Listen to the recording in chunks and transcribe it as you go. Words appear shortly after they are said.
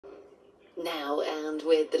Now, and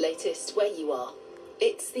with the latest where you are,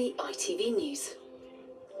 it's the ITV News.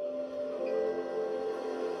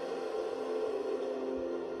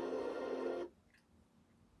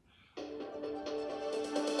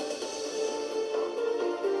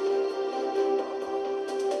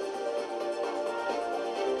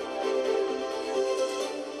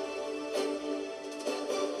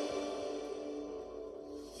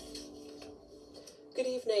 Good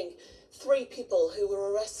evening. 3 people who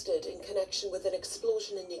were arrested in connection with an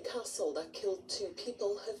explosion in Newcastle that killed 2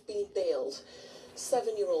 people have been bailed.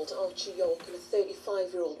 7-year-old Archie York and a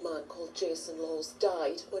 35-year-old man called Jason Laws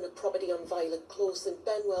died when a property on Violet Close in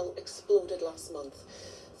Benwell exploded last month.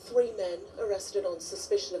 3 men arrested on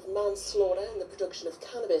suspicion of manslaughter and the production of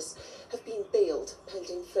cannabis have been bailed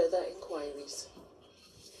pending further inquiries.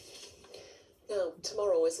 Now,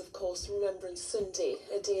 tomorrow is of course Remembrance Sunday,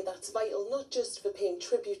 a day that's vital not just for paying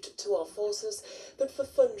tribute to our forces, but for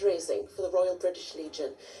fundraising for the Royal British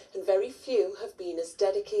Legion. And very few have been as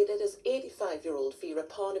dedicated as 85-year-old Vera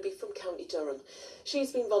Parnaby from County Durham.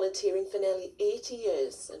 She's been volunteering for nearly 80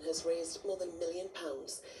 years and has raised more than £1 million.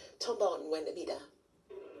 Tom Barton went to meet her.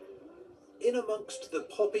 In amongst the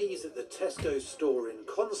poppies at the Tesco store in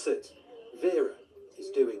Concert, Vera is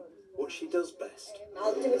doing what she does best.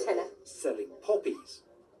 I'll do a tenner. Selling poppies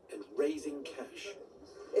and raising cash.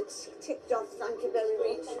 It's ticked off, thank you very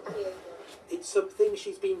much. It's something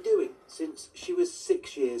she's been doing since she was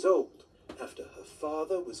 6 years old, after her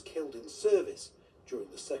father was killed in service during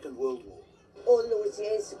the Second World War. All those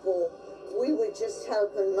years ago, we were just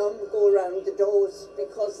helping Mum go around the doors,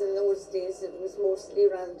 because in those days it was mostly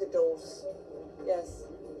around the doors. Yes.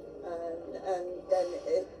 And then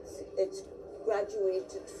it's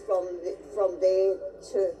graduated from there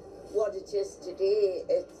to what it is today.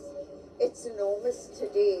 It's enormous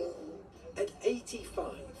today. At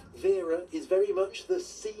 85, Vera is very much the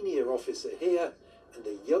senior officer here, and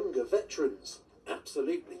the younger veterans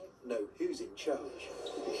absolutely know who's in charge.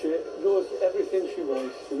 She knows everything she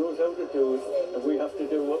wants, she knows how to do it, and we have to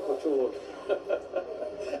do what we're told.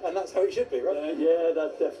 And that's how it should be, right? Yeah,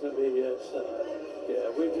 that definitely, yes. Yeah,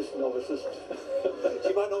 we're just novices.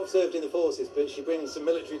 She might not have served in the forces, but she brings some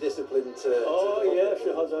military discipline to yeah, she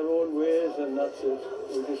has her own ways, and that's it.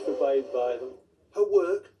 We just abide by them. Her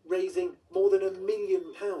work, raising more than £1 million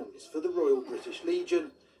for the Royal British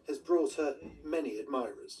Legion, has brought her many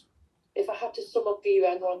admirers. If I had to sum up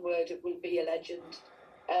Vera in one word, it would be a legend.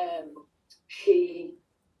 She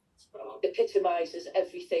epitomises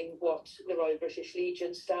everything what the Royal British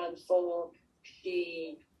Legion stands for.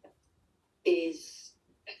 She is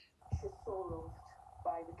so loved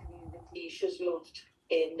by the community. She's loved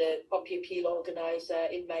in the Poppy Appeal organiser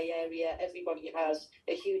in my area. Everybody has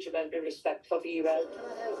a huge amount of respect for Vera.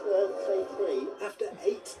 After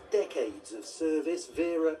 8 decades of service,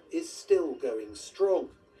 Vera is still going strong.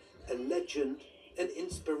 A legend, an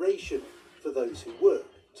inspiration for those who work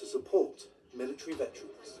to support military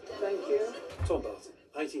veterans. Thank you. Tom Barton,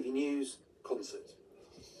 ITV News, Concert.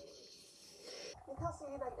 Newcastle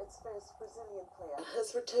United's first Brazilian player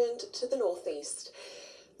has returned to the northeast.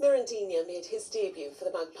 Mirandinha made his debut for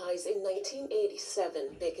the Magpies in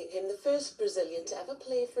 1987, making him the first Brazilian to ever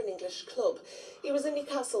play for an English club. He was in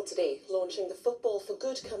Newcastle today, launching the Football for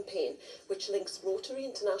Good campaign, which links Rotary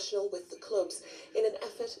International with the clubs in an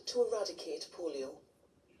effort to eradicate polio.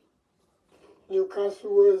 Newcastle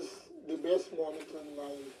was the best moment in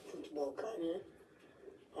my football career.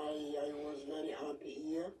 I was very happy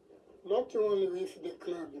here, not only with the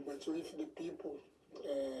club, but with the people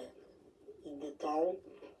in the town,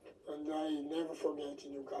 and I never forget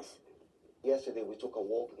Newcastle. Yesterday we took a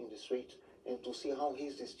walk in the street, and to see how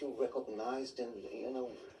he's still recognized and,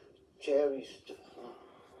 cherished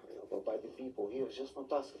by the people here is just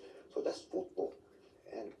fantastic. So that's football,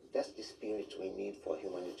 and that's the spirit we need for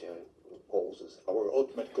humanitarian causes. Our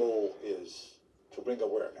ultimate goal is to bring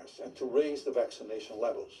awareness and to raise the vaccination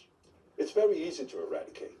levels. It's very easy to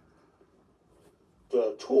eradicate.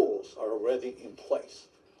 The tools are already in place.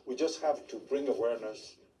 We just have to bring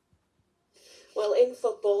awareness. Well, in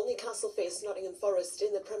football, Newcastle face Nottingham Forest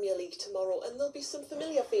in the Premier League tomorrow, and there'll be some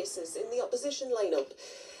familiar faces in the opposition lineup.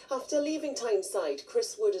 After leaving Tyneside,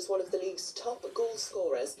 Chris Wood is one of the league's top goal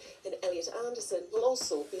scorers, and Elliot Anderson will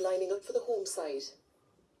also be lining up for the home side.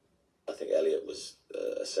 I think Elliot was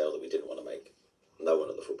a sale that we didn't want to make. No one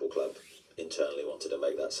at the football club internally wanted to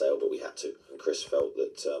make that sale, but we had to. And Chris felt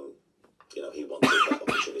that he wanted that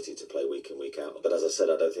opportunity to play week in, week out. But as I said,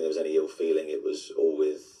 I don't think there was any ill feeling. It was all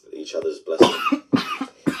with each other's blessing.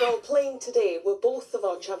 Well, playing today were both of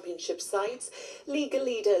our championship sides. League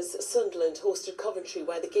leaders Sunderland hosted Coventry,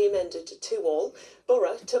 where the game ended 2-2.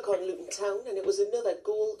 Borough took on Luton Town, and it was another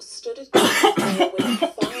goal-studded game, with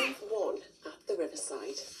 5-1 at the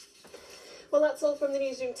Riverside. Well, that's all from the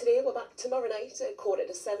newsroom today. We're back tomorrow night at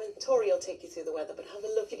 7:15. Tori will take you through the weather, but have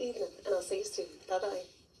a lovely evening, and I'll see you soon. Bye-bye.